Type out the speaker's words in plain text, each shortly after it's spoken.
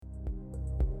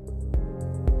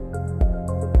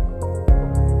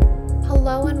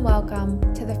Hello and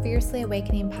welcome to the Fiercely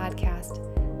Awakening podcast.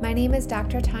 My name is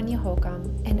Dr. Tanya Holcomb,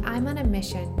 and I'm on a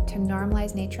mission to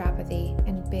normalize naturopathy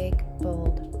in big,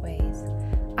 bold ways.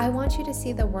 I want you to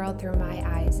see the world through my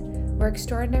eyes, where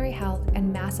extraordinary health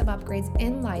and massive upgrades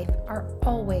in life are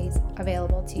always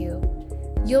available to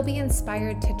you. You'll be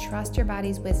inspired to trust your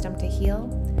body's wisdom to heal,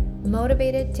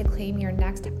 motivated to claim your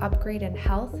next upgrade in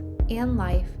health and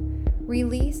life,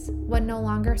 release what no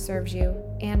longer serves you,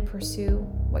 and pursue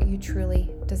what you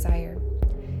truly desire.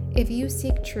 If you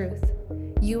seek truth,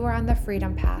 you are on the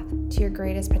freedom path to your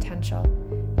greatest potential.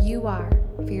 You are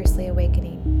fiercely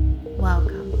awakening.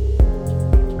 Welcome.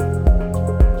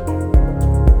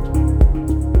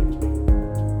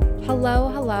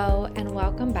 Hello, and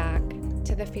welcome back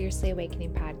to the Fiercely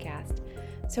Awakening podcast.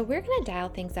 So we're going to dial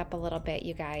things up a little bit,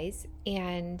 you guys,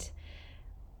 and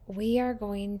we are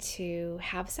going to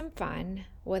have some fun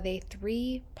with a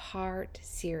 3-part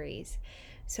series.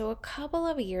 So a couple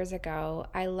of years ago,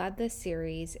 I led this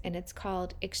series, and it's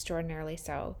called Extraordinarily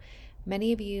So.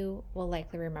 Many of you will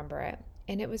likely remember it,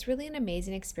 and it was really an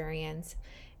amazing experience.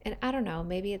 And I don't know,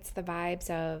 maybe it's the vibes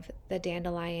of the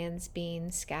dandelions being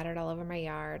scattered all over my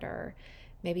yard, or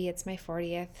maybe it's my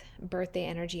 40th birthday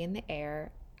energy in the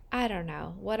air. I don't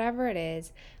know. Whatever it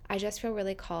is, I just feel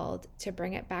really called to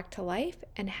bring it back to life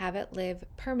and have it live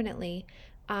permanently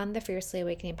on the Fiercely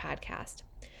Awakening podcast.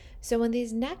 So in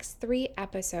these next 3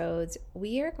 episodes,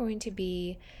 we are going to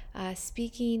be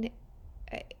speaking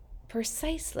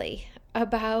precisely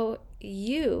about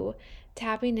you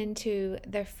tapping into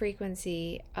the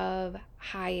frequency of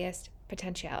highest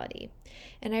potentiality.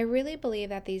 And I really believe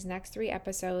that these next 3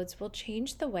 episodes will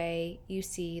change the way you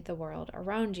see the world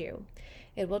around you.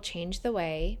 It will change the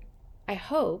way, I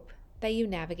hope, that you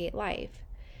navigate life.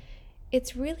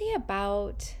 It's really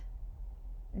about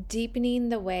deepening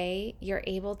the way you're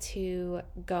able to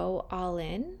go all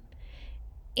in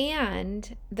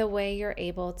and the way you're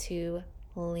able to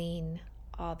lean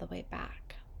all the way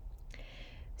back.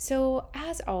 So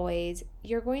as always,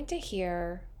 you're going to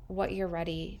hear what you're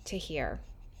ready to hear.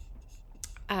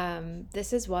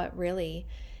 This is what really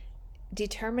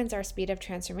determines our speed of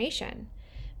transformation,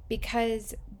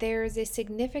 because there's a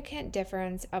significant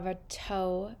difference of a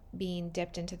toe being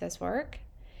dipped into this work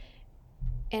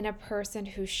and a person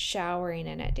who's showering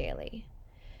in it daily.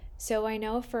 So I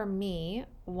know for me,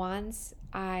 once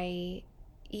I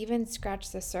even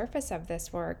scratched the surface of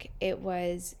this work, it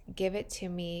was give it to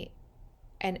me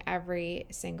in every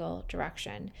single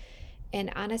direction.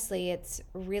 And honestly, it's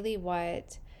really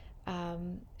what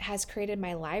has created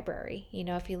my library. You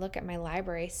know, if you look at my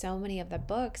library, so many of the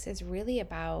books is really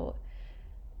about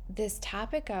this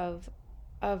topic of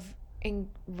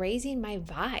raising my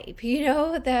vibe, you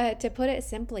know, to put it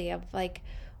simply, of like,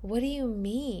 what do you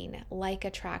mean like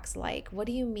attracts like? What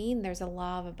do you mean there's a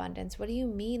law of abundance? What do you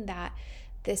mean that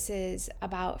this is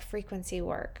about frequency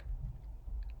work?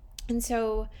 And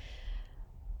so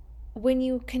when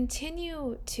you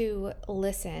continue to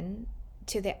listen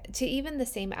to even the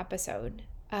same episode,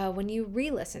 when you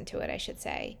re-listen to it, I should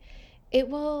say, it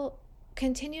will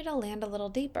continue to land a little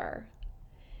deeper.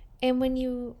 And when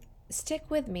you stick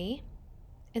with me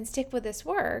and stick with this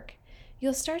work,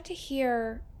 you'll start to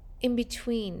hear in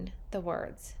between the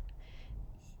words.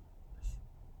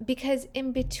 Because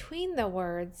in between the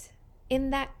words, in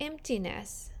that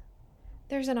emptiness,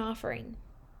 there's an offering.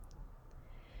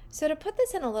 So to put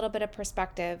this in a little bit of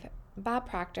perspective, Bob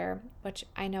Proctor, which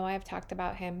I know I've talked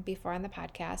about him before on the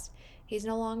podcast, he's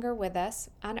no longer with us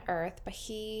on earth, but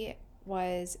he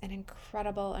was an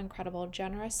incredible,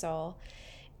 generous soul.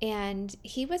 And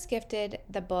he was gifted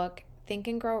the book Think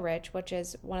and Grow Rich, which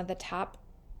is one of the top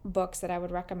books that I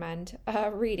would recommend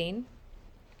reading.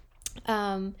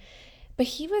 But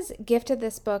he was gifted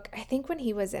this book, I think, when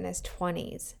he was in his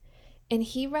 20s. And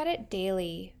he read it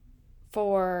daily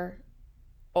for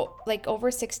like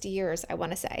over 60 years, I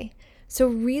want to say. So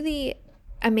really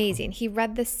amazing. He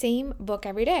read the same book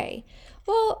every day.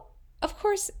 Well, of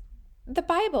course, the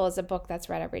Bible is a book that's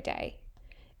read every day.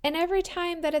 And every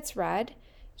time that it's read,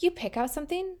 you pick out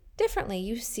something differently.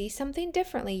 You see something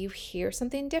differently. You hear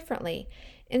something differently.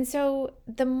 And so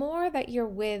the more that you're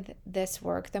with this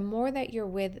work, the more that you're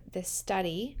with this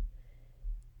study,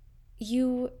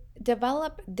 you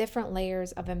develop different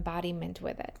layers of embodiment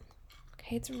with it.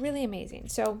 Okay, it's really amazing.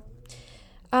 So,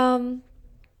 all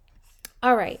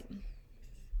right,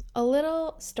 a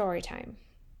little story time.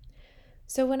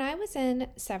 So when I was in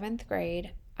 7th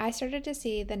grade, I started to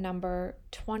see the number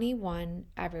 21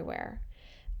 everywhere.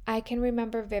 I can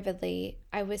remember vividly,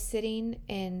 I was sitting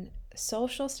in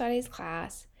social studies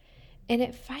class, and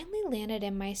it finally landed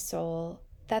in my soul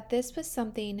that this was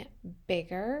something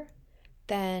bigger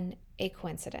than a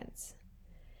coincidence,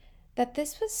 that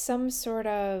this was some sort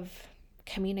of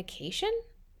communication.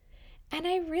 And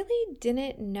I really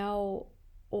didn't know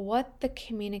what the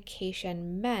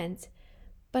communication meant,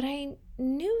 but I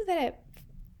knew that it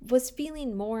was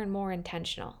feeling more and more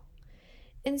intentional.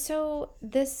 And so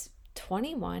this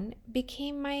 21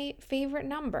 became my favorite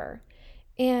number.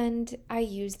 And I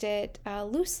used it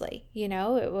loosely.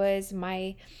 It was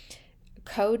my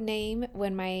code name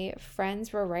when my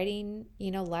friends were writing,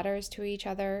 letters to each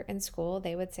other in school.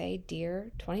 They would say,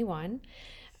 Dear 21.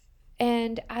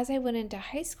 And as I went into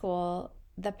high school,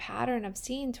 the pattern of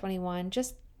seeing 21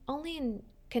 just only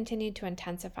continued to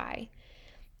intensify.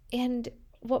 And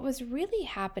what was really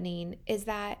happening is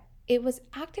that it was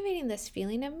activating this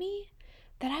feeling of me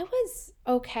that I was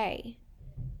okay.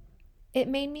 It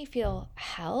made me feel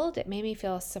held. It made me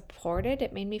feel supported.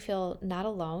 It made me feel not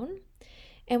alone.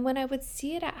 And when I would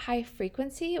see it at high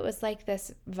frequency, it was like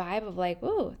this vibe of like,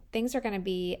 ooh, things are going to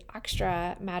be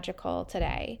extra magical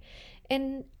today.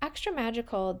 And extra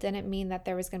magical didn't mean that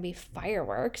there was going to be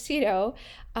fireworks,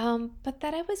 but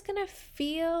that I was going to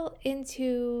feel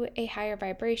into a higher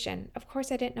vibration. Of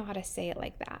course, I didn't know how to say it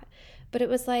like that, but it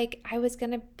was like I was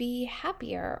going to be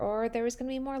happier, or there was going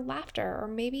to be more laughter, or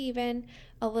maybe even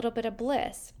a little bit of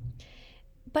bliss.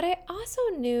 But I also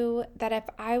knew that if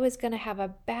I was going to have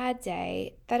a bad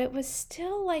day, that it was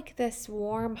still like this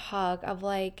warm hug of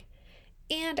like,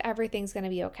 and everything's going to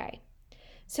be okay.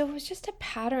 So it was just a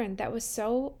pattern that was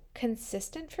so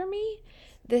consistent for me,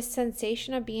 this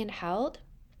sensation of being held.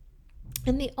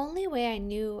 And the only way I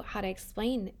knew how to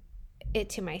explain it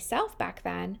to myself back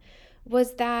then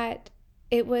was that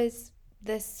it was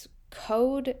this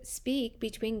code speak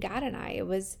between God and I. It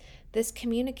was this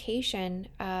communication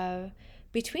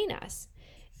between us.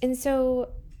 And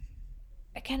so,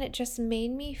 again, it just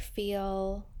made me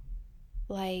feel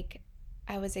like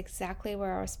I was exactly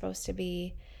where I was supposed to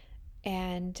be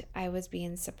and I was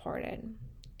being supported.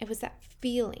 It was that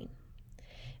feeling.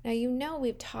 Now,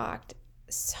 we've talked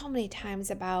so many times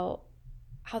about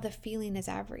how the feeling is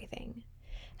everything.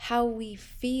 How we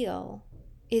feel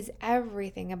is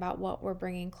everything about what we're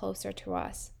bringing closer to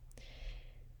us.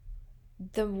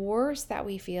 The worse that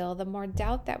we feel, the more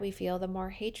doubt that we feel, the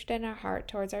more hatred in our heart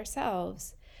towards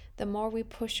ourselves, the more we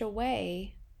push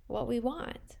away what we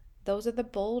want. Those are the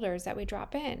boulders that we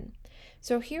drop in.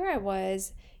 So here I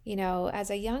was,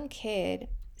 as a young kid,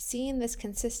 seeing this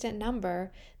consistent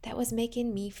number that was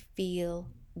making me feel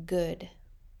good.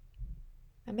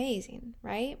 Amazing,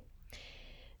 right?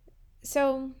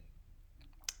 So,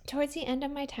 towards the end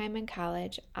of my time in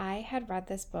college, I had read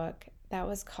this book that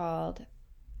was called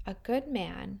A Good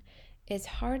Man is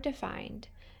Hard to Find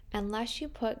Unless You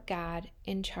Put God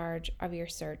in Charge of Your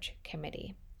Search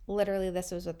Committee. Literally,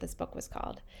 this was what this book was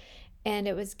called. And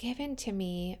it was given to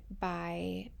me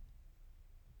by,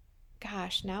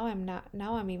 now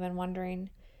I'm even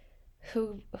wondering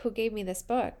who gave me this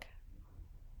book.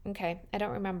 Okay, I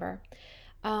don't remember.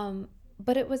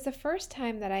 But it was the first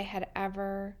time that I had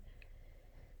ever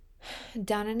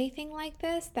done anything like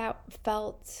this that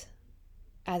felt,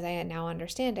 as I now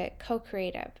understand it,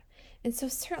 co-creative. And so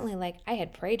certainly, like, I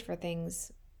had prayed for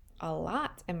things a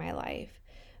lot in my life,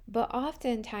 but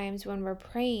oftentimes when we're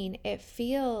praying, it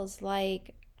feels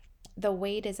like the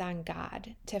weight is on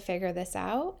God to figure this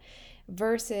out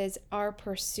versus our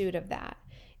pursuit of that.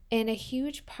 And a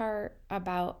huge part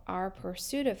about our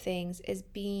pursuit of things is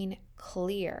being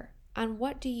clear on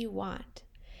what do you want.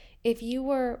 If you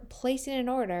were placing an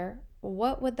order,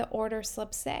 what would the order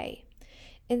slip say?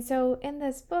 And so in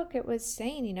this book, it was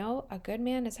saying, a good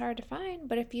man is hard to find,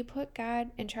 but if you put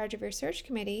God in charge of your search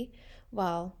committee,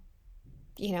 well,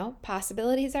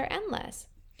 possibilities are endless.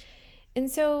 And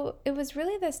so it was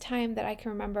really this time that I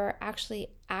can remember actually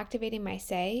activating my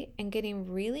say and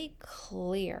getting really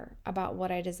clear about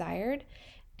what I desired,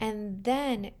 and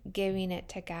then giving it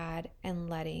to God and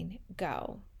letting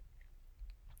go.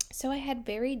 So I had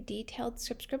very detailed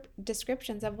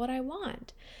descriptions of what I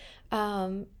want.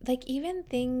 Like even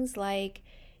things like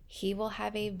he will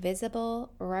have a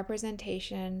visible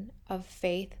representation of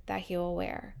faith that he will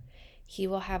wear. He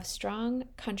will have strong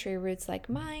country roots like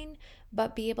mine,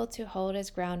 but be able to hold his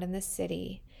ground in the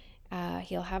city.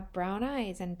 He'll have brown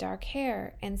eyes and dark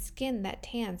hair and skin that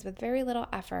tans with very little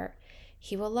effort.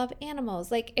 He will love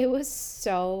animals. Like, it was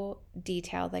so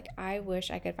detailed. Like, I wish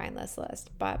I could find this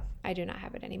list, but I do not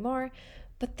have it anymore.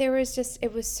 But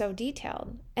it was so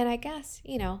detailed. And I guess,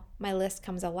 my list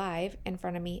comes alive in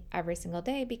front of me every single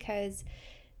day because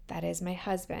that is my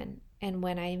husband. And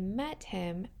when I met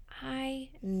him, I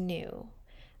knew.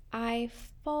 I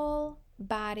full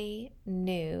body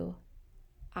knew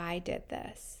I did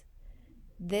this.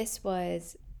 This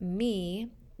was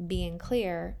me being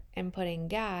clear and putting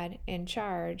God in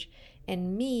charge,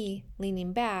 and me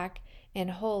leaning back and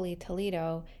holy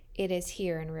Toledo, it is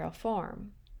here in real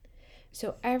form.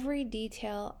 So every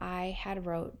detail I had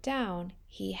wrote down,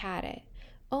 he had it.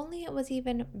 Only it was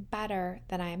even better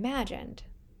than I imagined.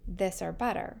 This or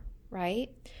better, right?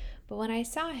 But when I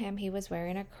saw him, he was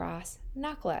wearing a cross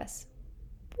necklace.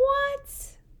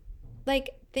 What?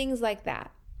 Like things like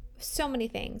that. So many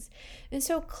things. And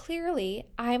so clearly,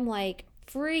 I'm like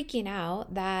freaking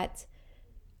out that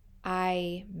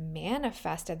I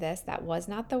manifested this. That was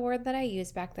not the word that I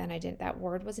used back then. I didn't, that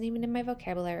word wasn't even in my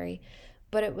vocabulary,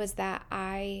 but it was that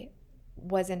I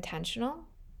was intentional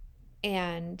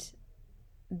and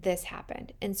this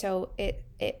happened. And so it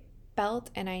felt,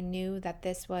 and I knew that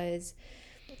this was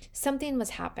something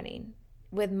was happening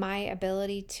with my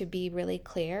ability to be really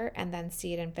clear and then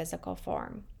see it in physical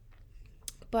form.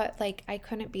 But like, I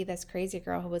couldn't be this crazy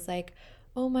girl who was like,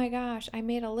 oh my gosh, I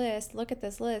made a list. Look at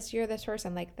this list. You're this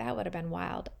person. Like, that would have been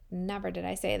wild. Never did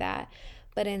I say that.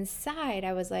 But inside,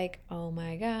 I was like, oh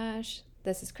my gosh,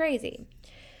 this is crazy.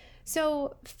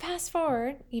 So, fast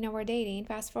forward, we're dating,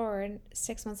 fast forward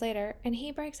 6 months later, and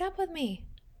he breaks up with me.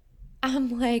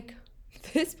 I'm like,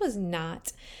 this was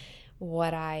not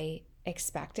what I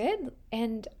expected.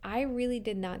 And I really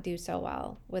did not do so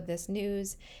well with this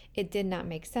news. It did not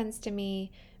make sense to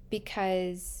me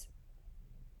because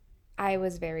I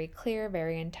was very clear,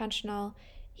 very intentional.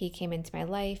 He came into my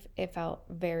life. It felt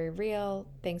very real.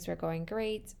 Things were going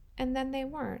great. And then they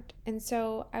weren't. And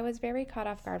so I was very caught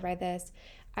off guard by this.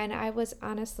 And I was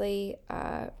honestly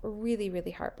really,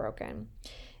 really heartbroken.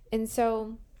 And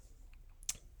so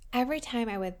every time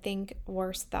I would think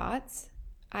worse thoughts,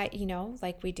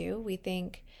 like we do, we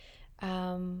think,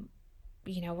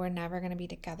 we're never going to be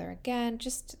together again,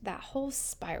 just that whole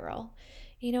spiral.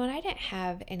 And I didn't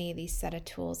have any of these set of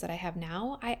tools that I have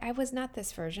now. I was not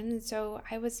this version. And so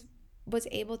I was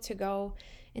able to go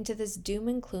into this doom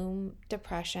and gloom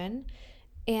depression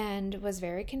and was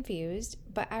very confused.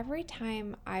 But every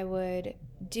time I would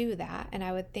do that and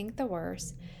I would think the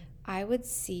worst, I would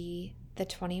see the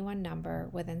 21 number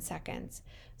within seconds.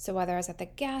 So whether I was at the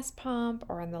gas pump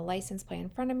or on the license plate in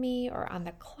front of me or on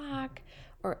the clock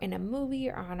or in a movie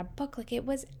or on a book, like it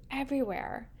was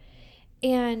everywhere.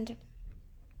 And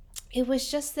it was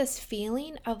just this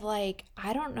feeling of like,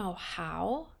 I don't know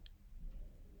how,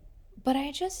 but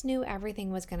I just knew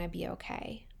everything was going to be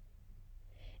okay.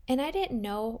 And I didn't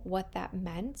know what that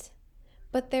meant,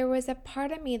 but there was a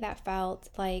part of me that felt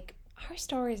like our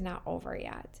story is not over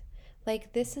yet.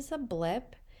 Like, this is a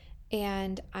blip,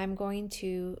 and I'm going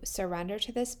to surrender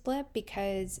to this blip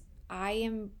because I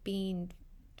am being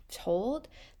told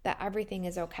that everything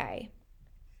is okay.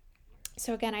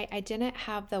 So, again, I didn't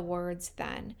have the words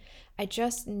then. I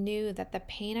just knew that the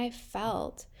pain I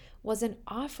felt was an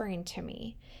offering to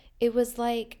me. It was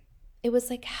like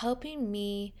helping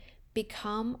me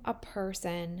become a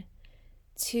person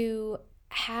to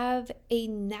have a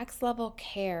next level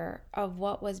care of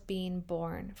what was being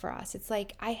born for us. It's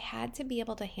like I had to be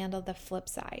able to handle the flip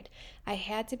side. I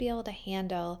had to be able to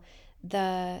handle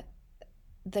the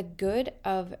good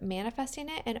of manifesting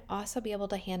it and also be able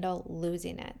to handle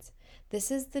losing it. This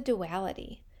is the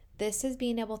duality. This is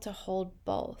being able to hold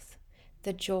both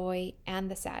the joy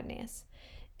and the sadness.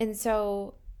 And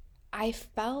so I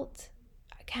felt,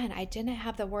 again, I didn't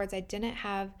have the words, I didn't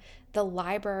have the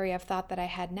library of thought that I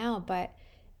had now, but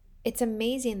it's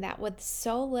amazing that with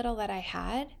so little that I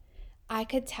had, I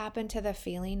could tap into the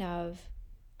feeling of,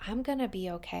 I'm going to be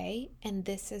okay, and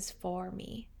this is for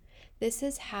me. This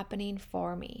is happening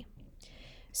for me.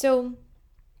 So,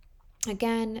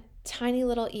 again, tiny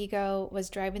little ego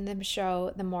was driving the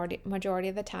show the majority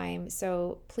of the time.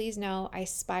 So please know I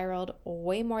spiraled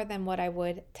way more than what I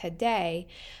would today.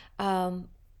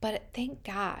 But thank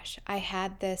gosh, I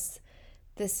had this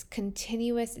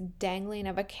continuous dangling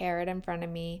of a carrot in front of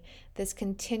me, this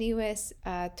continuous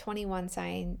 21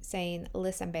 sign saying,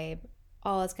 listen, babe,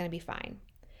 all is going to be fine.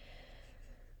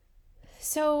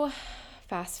 So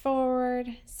fast forward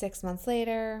 6 months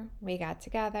later, we got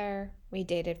together, we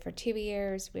dated for 2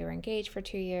 years, we were engaged for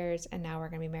 2 years, and now we're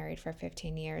going to be married for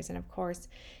 15 years. And of course,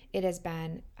 it has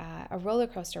been a roller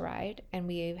coaster ride, and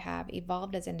we have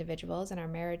evolved as individuals, and our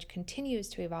marriage continues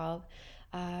to evolve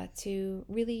to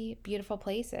really beautiful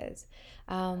places.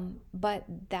 But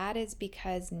that is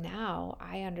because now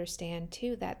I understand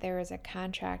too that there is a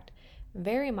contract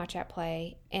very much at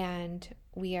play, and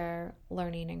we are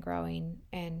learning and growing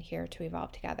and here to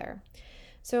evolve together.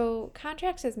 So,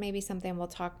 contracts is maybe something we'll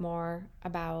talk more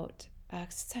about,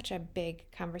 such a big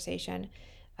conversation.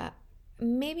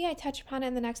 maybe I touch upon it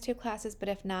in the next two classes, but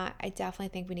if not, I definitely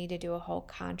think we need to do a whole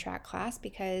contract class,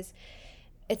 because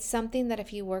it's something that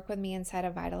if you work with me inside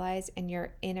of Vitalize and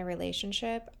you're in a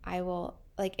relationship, I will,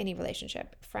 like any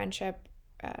relationship, friendship,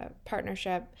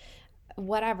 partnership,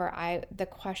 whatever, the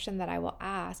question that I will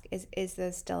ask is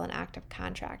this still an active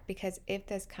contract? Because if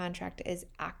this contract is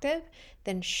active,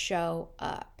 then show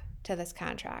up to this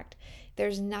contract.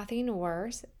 There's nothing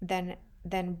worse than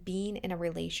being in a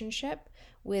relationship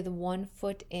with one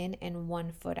foot in and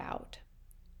one foot out.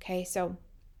 Okay, so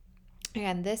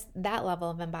again, that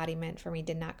level of embodiment for me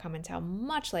did not come until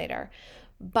much later,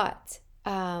 but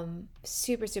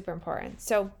super, super important.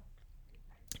 So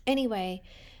anyway,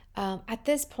 at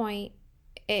this point,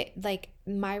 it, like,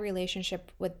 my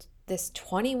relationship with this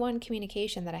 21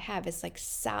 communication that I have is like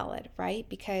solid, right?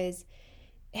 Because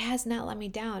it has not let me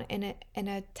down in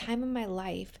a time in my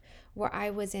life where I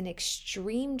was in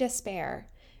extreme despair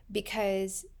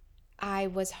because I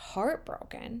was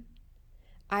heartbroken.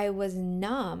 I was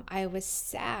numb. I was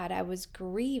sad. I was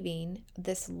grieving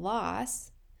this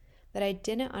loss that I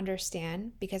didn't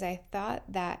understand because I thought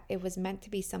that it was meant to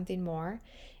be something more.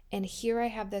 And here I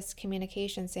have this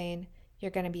communication saying, you're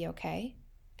going to be okay.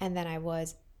 And then I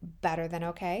was better than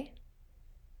okay.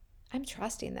 I'm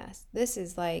trusting this. This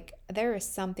is like, there is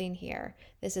something here.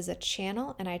 This is a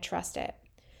channel and I trust it.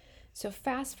 So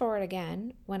fast forward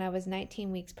again, when I was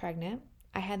 19 weeks pregnant,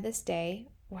 I had this day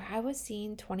where I was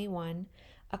seeing 21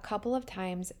 a couple of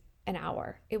times an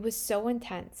hour. It was so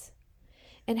intense.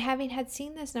 And having had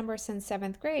seen this number since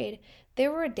seventh grade,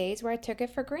 there were days where I took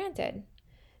it for granted.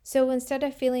 So instead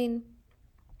of feeling,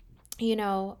 you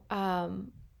know,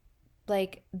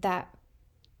 like that,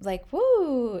 like,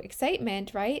 woo,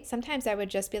 excitement, right? Sometimes I would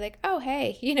just be like, oh,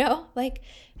 hey, like,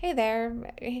 hey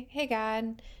there, hey,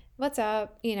 God, what's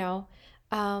up,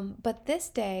 But this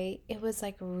day, it was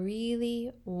like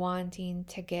really wanting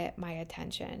to get my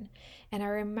attention. And I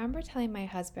remember telling my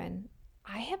husband,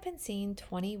 I have been seeing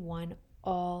 21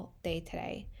 all day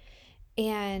today.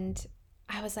 And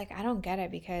I was like, I don't get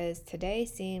it, because today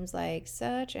seems like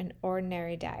such an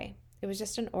ordinary day. It was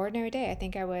just an ordinary day. I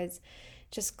think I was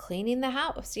just cleaning the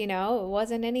house, It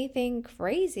wasn't anything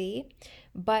crazy,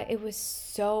 but it was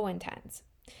so intense.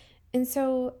 And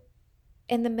so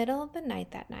in the middle of the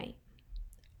night that night,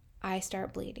 I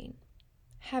start bleeding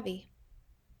heavy.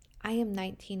 I am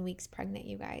 19 weeks pregnant,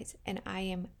 you guys, and I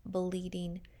am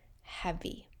bleeding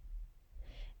heavy.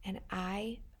 And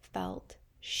I felt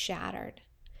shattered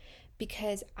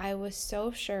because I was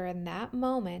so sure in that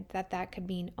moment that that could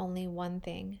mean only one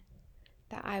thing,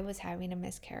 that I was having a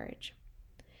miscarriage.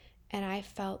 And I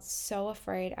felt so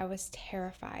afraid. I was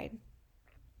terrified.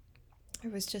 I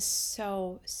was just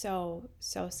so, so,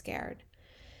 so scared.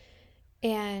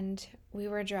 And we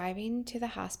were driving to the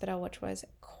hospital, which was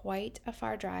quite a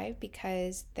far drive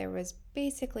because there was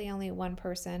basically only one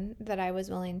person that I was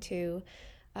willing to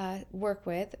work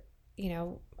with,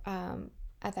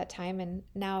 at that time. And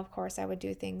now, of course, I would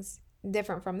do things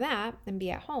different from that and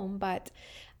be at home. But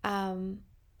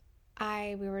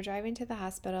we were driving to the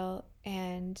hospital,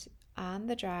 and on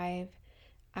the drive,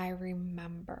 I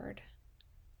remembered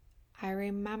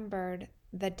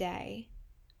the day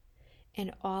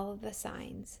and all of the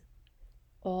signs,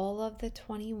 all of the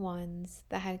 21s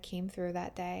that had came through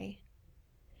that day.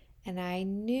 And I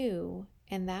knew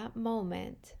in that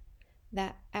moment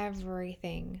that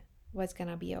everything was going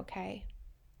to be okay.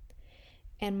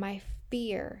 And my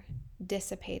fear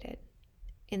dissipated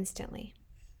instantly.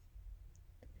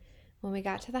 When we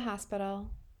got to the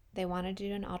hospital, they wanted to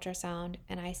do an ultrasound,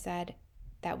 and I said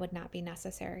that would not be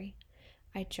necessary.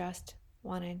 I just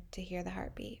wanted to hear the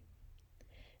heartbeat.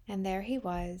 And there he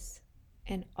was,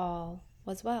 and all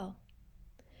was well.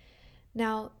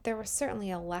 Now, there was certainly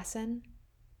a lesson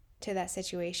to that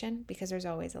situation, because there's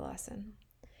always a lesson.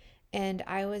 And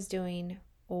I was doing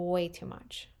way too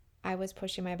much. I was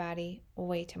pushing my body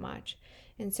way too much.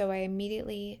 And so I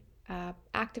immediately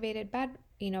activated bed,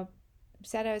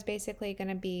 said I was basically going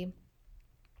to be,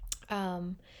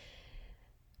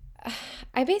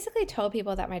 I basically told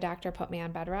people that my doctor put me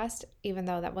on bed rest, even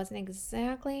though that wasn't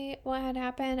exactly what had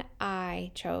happened.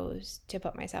 I chose to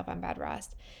put myself on bed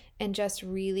rest and just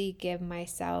really give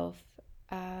myself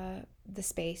the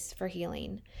space for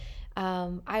healing.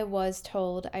 I was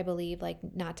told, I believe, like,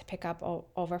 not to pick up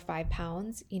over 5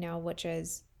 pounds, which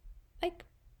is like,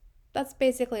 that's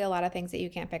basically a lot of things that you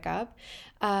can't pick up.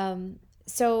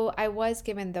 So I was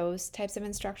given those types of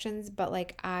instructions, but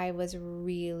like, I was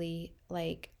really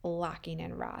like locking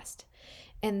in rest.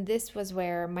 And this was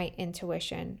where my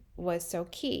intuition was so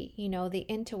key. The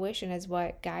intuition is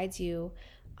what guides you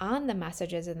on the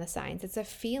messages and the signs. It's a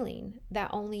feeling that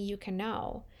only you can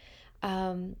know.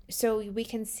 So we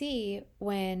can see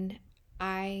when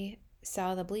I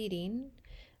saw the bleeding,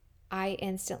 I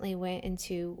instantly went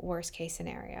into worst case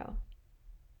scenario.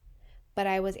 But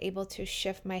I was able to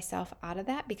shift myself out of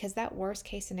that because that worst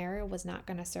case scenario was not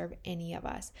going to serve any of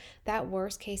us. That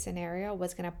worst case scenario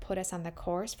was going to put us on the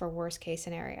course for worst case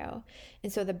scenario.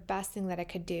 And so the best thing that I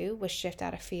could do was shift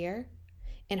out of fear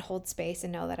and hold space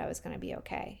and know that I was going to be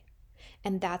okay.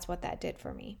 And that's what that did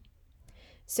for me.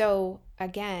 So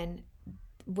again,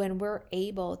 when we're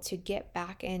able to get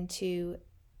back into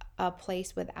a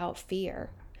place without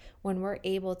fear, when we're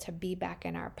able to be back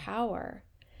in our power,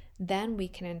 then we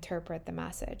can interpret the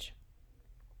message.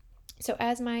 So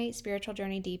as my spiritual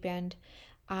journey deepened,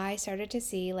 I started to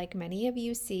see, like many of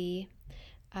you see,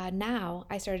 now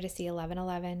I started to see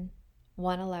 1111,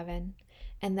 111,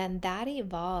 and then that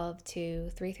evolved to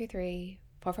 333,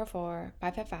 444,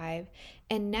 555,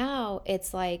 and now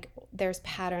it's like there's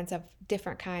patterns of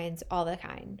different kinds all the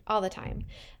time.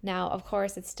 Now, of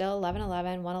course, it's still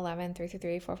 1111, 111,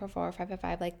 333, 444,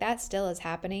 555, like that still is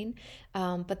happening,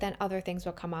 but then other things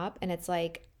will come up, and it's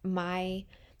like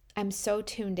I'm so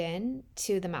tuned in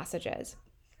to the messages.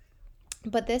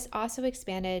 But this also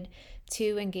expanded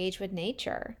to engage with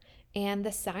nature and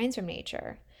the signs from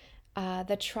nature.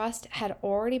 The trust had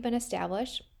already been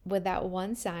established with that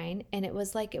one sign, and it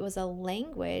was like it was a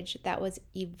language that was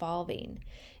evolving.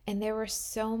 And there were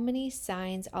so many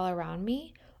signs all around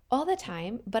me all the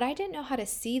time, but I didn't know how to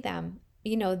see them,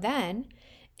 then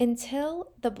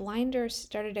until the blinders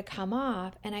started to come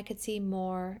off and I could see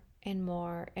more and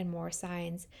more and more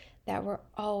signs that were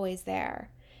always there.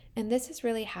 And this is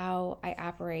really how I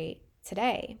operate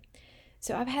today.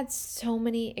 So I've had so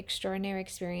many extraordinary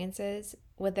experiences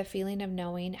with the feeling of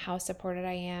knowing how supported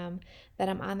I am, that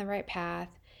I'm on the right path,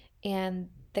 and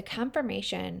the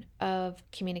confirmation of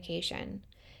communication.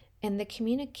 And the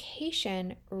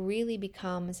communication really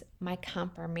becomes my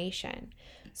confirmation.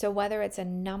 So whether it's a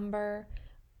number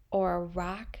or a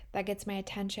rock that gets my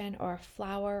attention, or a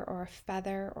flower or a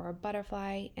feather or a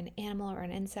butterfly, an animal or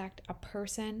an insect, a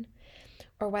person,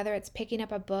 or whether it's picking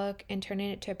up a book and turning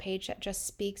it to a page that just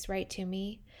speaks right to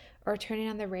me, or turning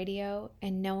on the radio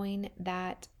and knowing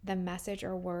that the message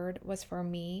or word was for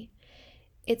me,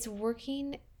 it's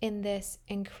working in this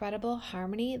incredible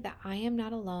harmony that I am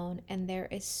not alone and there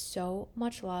is so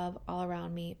much love all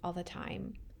around me all the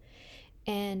time.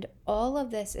 And all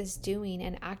of this is doing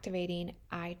and activating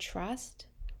I trust,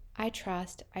 I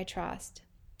trust, I trust.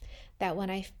 That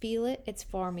when I feel it, it's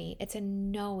for me. It's a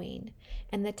knowing.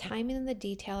 And the timing and the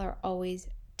detail are always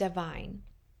divine.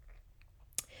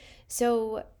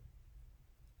 So,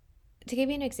 to give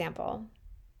you an example,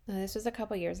 this was a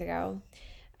couple years ago.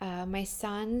 My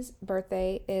son's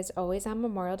birthday is always on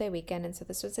Memorial Day weekend, and so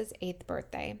this was his 8th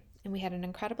birthday. And we had an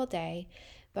incredible day,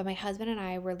 but my husband and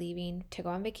I were leaving to go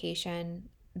on vacation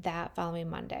that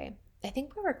following Monday. I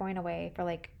think we were going away for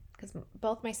because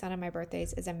both my son and my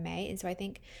birthdays is in May, and so I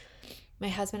think my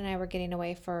husband and I were getting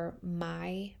away for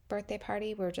my birthday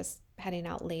party. We were just heading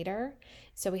out later.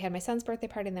 So we had my son's birthday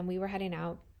party, and then we were heading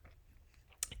out.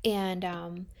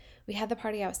 And we had the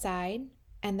party outside.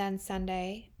 And then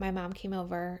Sunday, my mom came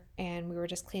over and we were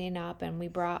just cleaning up and we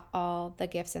brought all the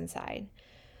gifts inside.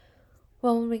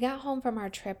 Well, when we got home from our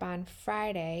trip on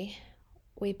Friday,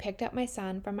 we picked up my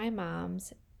son from my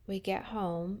mom's. We get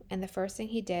home, and the first thing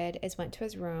he did is went to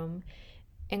his room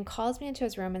and calls me into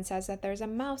his room and says that there's a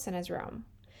mouse in his room.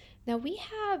 Now, we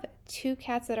have 2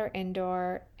 cats that are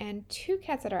indoor and 2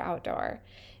 cats that are outdoor.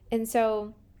 And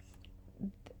so,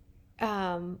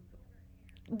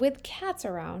 with cats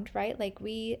around, right? Like,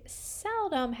 we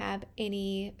seldom have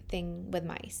anything with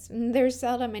mice. There's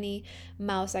seldom any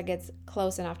mouse that gets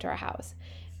close enough to our house.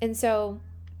 And so,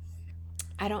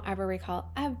 I don't ever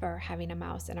recall ever having a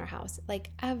mouse in our house, like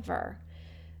ever.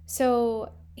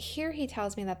 So here he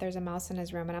tells me that there's a mouse in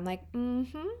his room, and I'm like,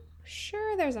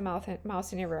 sure, there's a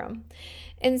mouse in your room.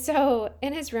 And so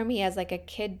in his room, he has like a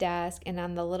kid desk, and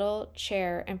on the little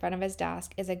chair in front of his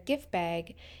desk is a gift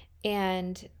bag,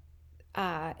 and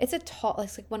it's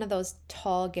like one of those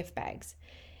tall gift bags.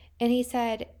 And he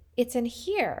said, it's in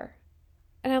here.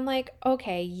 And I'm like,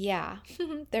 okay, yeah,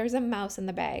 there's a mouse in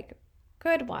the bag.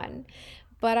 Good one.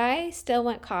 But I still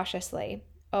went cautiously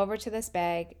over to this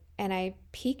bag and I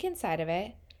peek inside of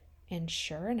it, and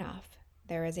sure enough,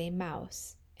 there is a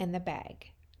mouse in the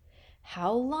bag.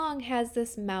 How long has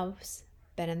this mouse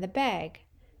been in the bag?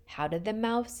 How did the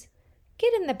mouse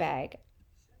get in the bag?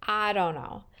 I don't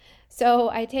know.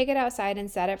 So I take it outside and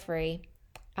set it free.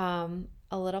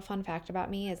 A little fun fact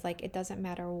about me is like it doesn't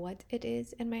matter what it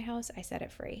is in my house, I set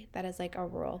it free. That is like a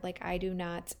rule. Like I do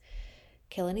not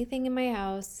kill anything in my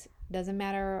house Doesn't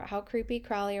matter how creepy,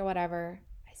 crawly, or whatever.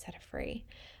 I set it free.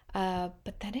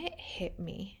 But then it hit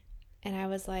me. And I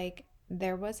was like,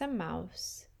 there was a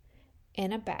mouse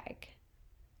in a bag.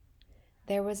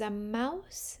 There was a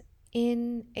mouse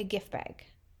in a gift bag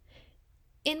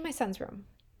in my son's room.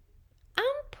 I'm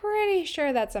pretty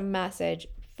sure that's a message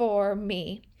for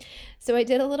me. So I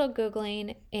did a little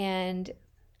Googling and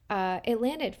it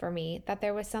landed for me that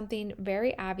there was something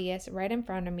very obvious right in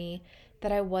front of me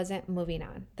that I wasn't moving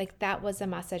on. Like that was the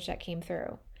message that came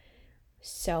through.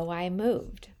 So I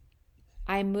moved.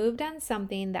 I moved on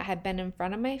something that had been in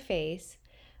front of my face,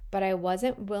 but I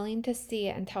wasn't willing to see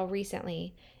it until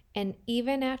recently. And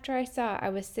even after I saw it, I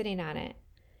was sitting on it.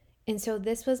 And so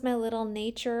this was my little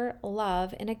nature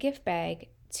love in a gift bag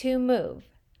to move.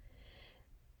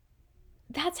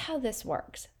 That's how this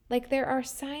works. Like there are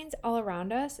signs all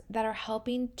around us that are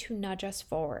helping to nudge us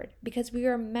forward because we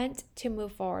are meant to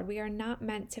move forward. We are not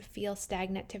meant to feel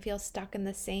stagnant, to feel stuck in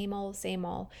the same old, same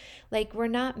old. Like we're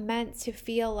not meant to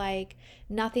feel like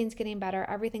nothing's getting better,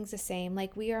 everything's the same.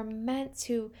 Like we are meant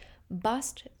to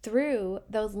bust through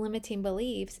those limiting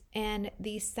beliefs, and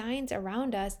these signs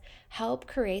around us help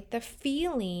create the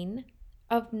feeling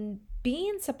of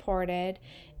being supported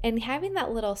and having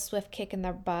that little swift kick in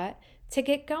the butt to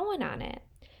get going on it.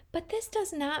 But this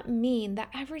does not mean that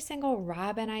every single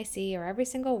robin I see, or every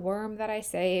single worm that I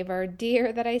save, or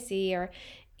deer that I see, or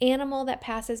animal that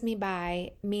passes me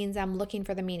by means I'm looking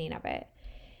for the meaning of it.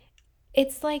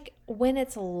 It's like when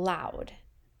it's loud,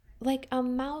 like a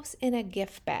mouse in a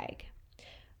gift bag.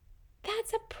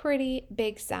 That's a pretty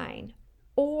big sign.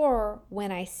 Or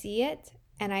when I see it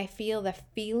and I feel the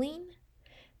feeling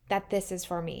that this is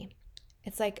for me.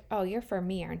 It's like, oh, you're for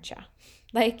me, aren't you?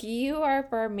 Like you are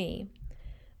for me.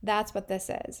 That's what this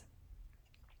is.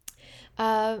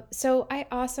 So I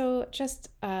also, just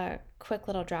a quick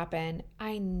little drop in,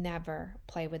 I never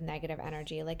play with negative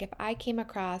energy. Like if I came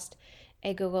across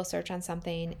a Google search on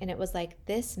something and it was like,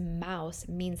 this mouse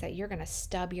means that you're going to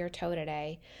stub your toe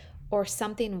today, or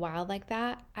something wild like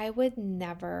that, I would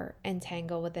never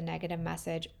entangle with the negative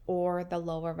message or the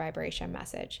lower vibration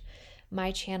message.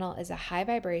 My channel is a high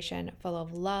vibration, full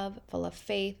of love, full of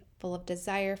faith, full of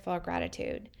desire, full of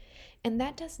gratitude. And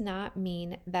that does not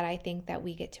mean that I think that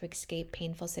we get to escape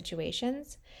painful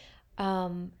situations.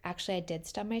 Actually, I did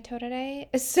stub my toe today.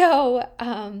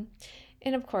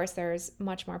 And of course, there's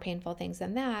much more painful things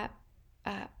than that.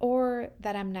 Or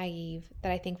that I'm naive,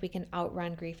 that I think we can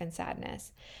outrun grief and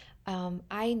sadness.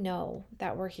 I know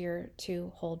that we're here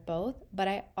to hold both, but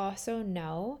I also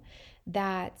know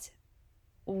that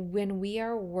when we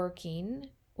are working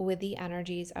with the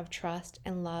energies of trust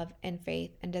and love and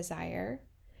faith and desire,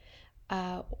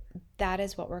 uh, that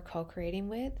is what we're co-creating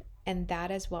with, and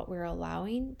that is what we're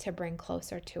allowing to bring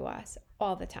closer to us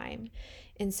all the time.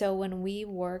 And so when we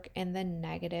work in the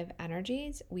negative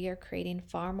energies, we are creating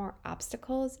far more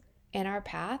obstacles in our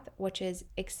path, which is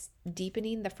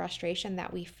deepening the frustration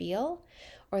that we feel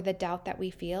or the doubt that we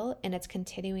feel, and it's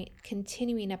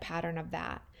continuing a pattern of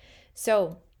that.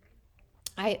 So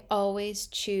I always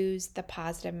choose the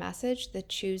positive message,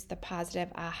 choose the positive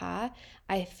aha.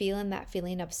 I feel in that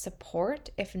feeling of support.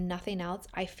 If nothing else,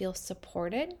 I feel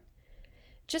supported.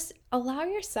 Just allow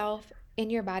yourself in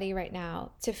your body right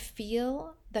now to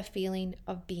feel the feeling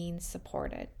of being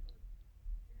supported.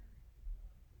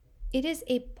 It is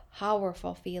a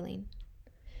powerful feeling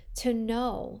to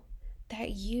know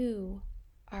that you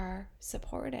are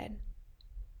supported.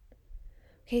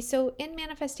 Okay, so in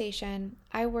manifestation,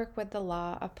 I work with the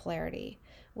law of polarity,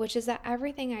 which is that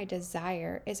everything I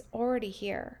desire is already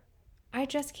here. I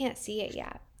just can't see it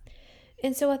yet.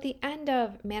 And so at the end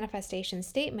of manifestation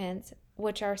statements,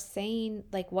 which are saying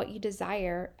like what you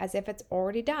desire as if it's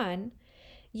already done,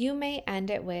 you may end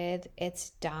it with, it's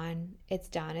done, it's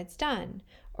done, it's done.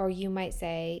 Or you might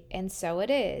say, and so it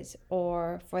is,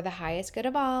 or for the highest good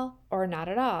of all, or not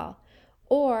at all.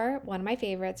 Or one of my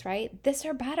favorites, right? This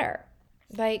or better.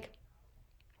 Like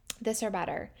this or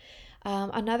better.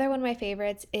 Another one of my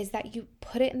favorites is that you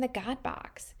put it in the God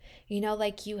box.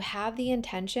 Like you have the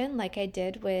intention, like I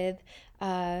did with,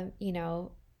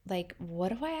 like, what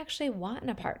do I actually want in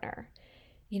a partner?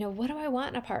 What do I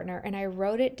want in a partner? And I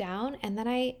wrote it down, and then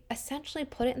I essentially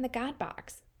put it in the God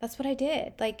box. That's what I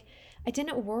did. Like, I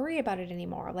didn't worry about it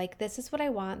anymore. Like, this is what I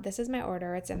want. This is my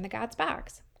order. It's in the God's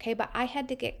box. Okay. But I had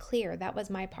to get clear. That was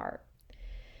my part.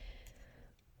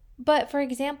 But for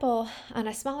example, on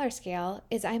a smaller scale,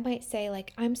 is I might say,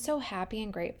 like, I'm so happy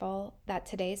and grateful that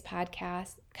today's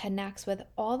podcast connects with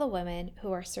all the women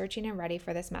who are searching and ready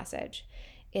for this message.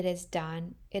 It is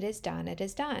done. It is done. It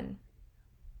is done.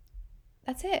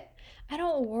 That's it. I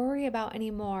don't worry about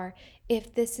anymore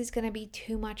if this is going to be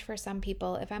too much for some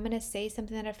people, if I'm going to say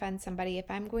something that offends somebody, if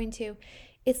I'm going to,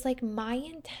 it's like my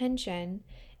intention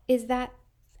is that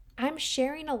I'm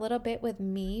sharing a little bit with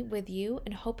me, with you,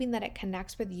 and hoping that it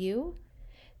connects with you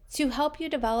to help you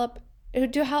develop,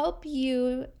 to help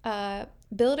you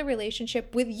build a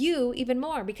relationship with you even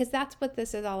more, because that's what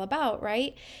this is all about,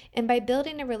 right? And by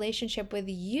building a relationship with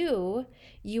you,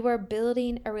 you are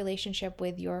building a relationship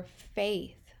with your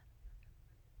faith.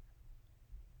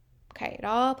 Okay, it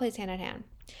all plays hand in hand.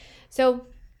 So,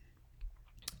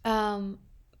 um,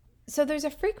 so there's a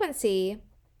frequency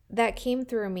that came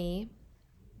through me.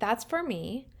 That's for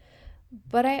me,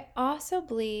 but I also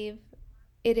believe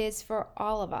it is for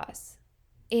all of us.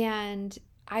 And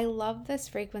I love this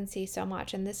frequency so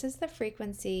much. And this is the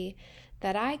frequency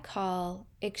that I call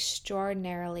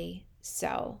extraordinarily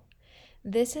so.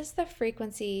 This is the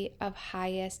frequency of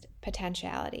highest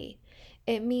potentiality.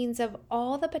 It means of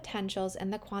all the potentials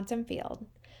in the quantum field,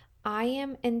 I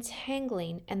am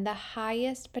entangling in the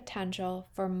highest potential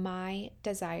for my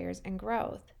desires and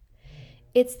growth.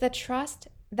 It's the trust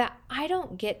that I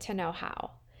don't get to know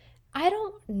how. I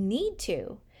don't need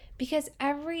to, because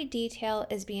every detail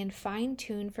is being fine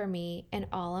tuned for me and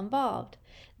all involved.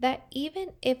 That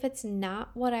even if it's not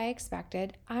what I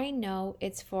expected, I know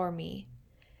it's for me.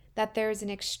 That there's an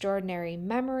extraordinary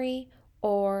memory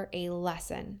or a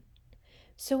lesson.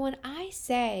 So when I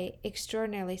say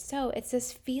extraordinarily so, it's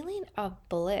this feeling of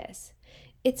bliss.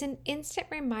 It's an instant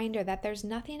reminder that there's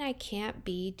nothing I can't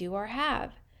be, do, or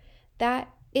have, that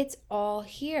it's all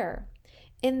here.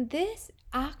 And this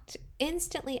act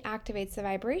instantly activates the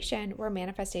vibration where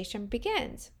manifestation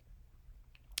begins.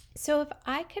 So if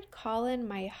I could call in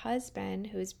my husband,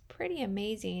 who's pretty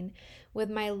amazing, with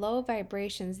my low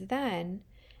vibrations, then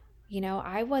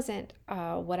I wasn't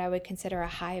what I would consider a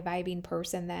high vibing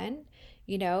person then,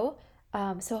 you know.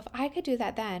 So if I could do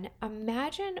that then,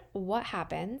 imagine what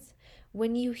happens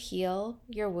when you heal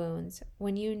your wounds,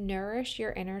 when you nourish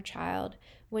your inner child,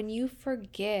 when you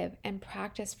forgive and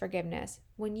practice forgiveness,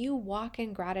 when you walk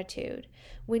in gratitude,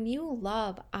 when you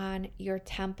love on your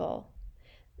temple,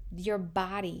 your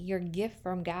body, your gift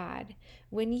from God,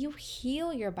 when you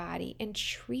heal your body and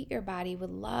treat your body with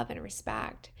love and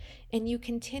respect, and you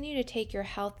continue to take your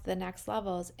health to the next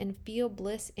levels and feel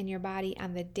bliss in your body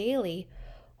on the daily,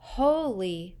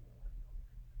 holy,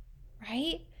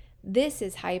 right? This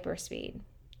is hyperspeed.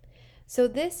 So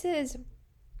this is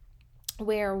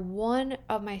where one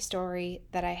of my story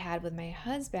that I had with my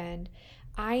husband,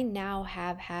 I now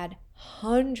have had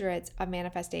hundreds of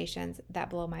manifestations that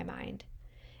blow my mind.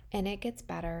 And it gets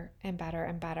better and better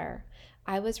and better.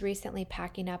 I was recently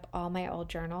packing up all my old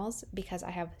journals because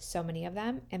I have so many of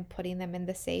them and putting them in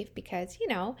the safe because,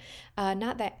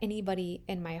 not that anybody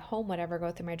in my home would ever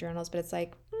go through my journals, but it's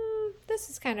like, this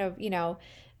is kind of,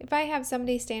 if I have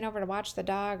somebody staying over to watch the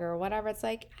dog or whatever, it's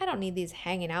like, I don't need these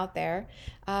hanging out there.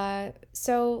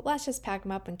 So let's just pack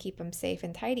them up and keep them safe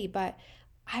and tidy. But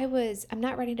I'm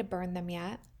not ready to burn them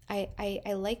yet.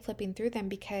 I like flipping through them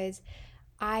because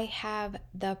I have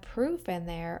the proof in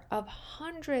there of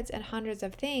hundreds and hundreds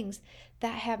of things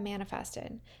that have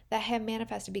manifested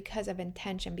because of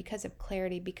intention, because of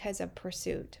clarity, because of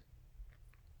pursuit.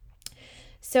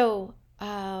 So,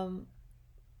 again,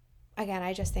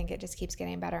 I just think it just keeps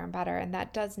getting better and better. And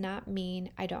that does not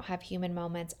mean I don't have human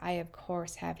moments. I, of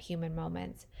course, have human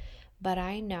moments. But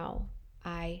I know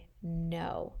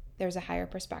there's a higher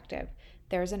perspective.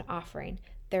 There's an offering.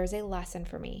 There's a lesson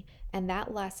for me. And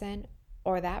that lesson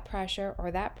or that pressure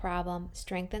or that problem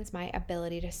strengthens my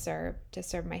ability to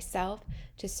serve myself,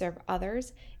 to serve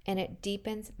others, and it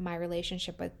deepens my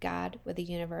relationship with God, with the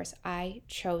universe. I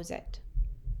chose it.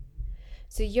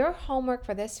 So your homework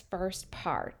for this first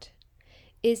part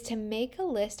is to make a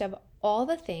list of all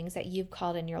the things that you've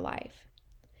called in your life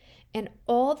and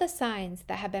all the signs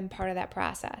that have been part of that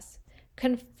process,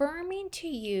 confirming to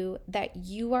you that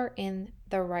you are in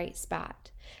the right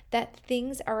spot, that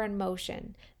things are in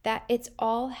motion, that it's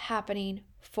all happening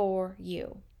for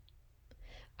you.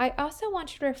 I also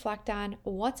want you to reflect on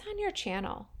what's on your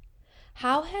channel.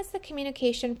 How has the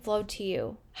communication flowed to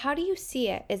you? How do you see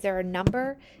it? Is there a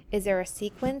number? Is there a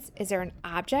sequence? Is there an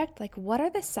object? Like, what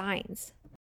are the signs?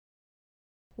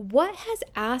 What has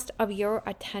asked of your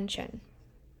attention?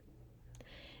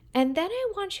 And then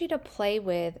I want you to play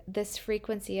with this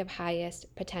frequency of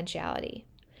highest potentiality.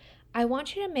 I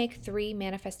want you to make 3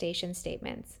 manifestation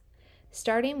statements,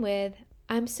 starting with,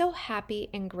 I'm so happy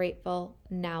and grateful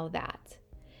now that.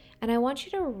 And I want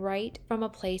you to write from a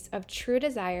place of true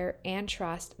desire and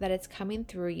trust that it's coming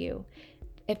through you.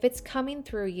 If it's coming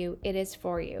through you, it is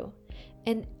for you.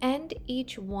 and end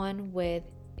each one with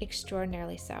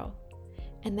extraordinarily so.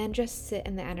 And then just sit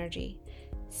in the energy.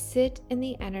 Sit in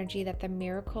the energy that the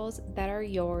miracles that are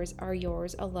yours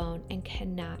alone and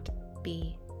cannot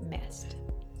be missed.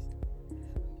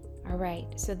 All right,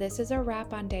 so this is a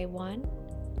wrap on day 1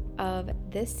 of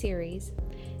this series,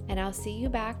 and I'll see you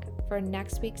back for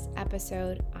next week's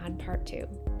episode on part 2.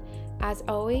 As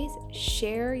always,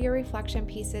 share your reflection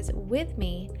pieces with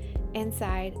me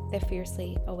inside the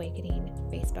Fiercely Awakening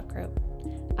Facebook group.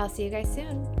 I'll see you guys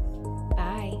soon.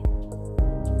 Bye.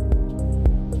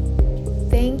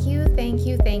 Thank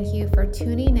you for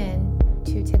tuning in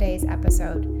to today's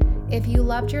episode. If you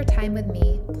loved your time with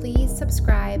me, please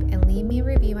subscribe and leave me a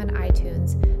review on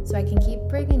iTunes so I can keep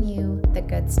bringing you the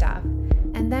good stuff.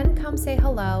 And then come say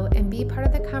hello and be part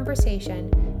of the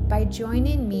conversation by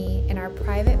joining me in our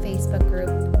private Facebook group,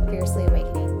 Fiercely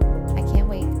Awakening.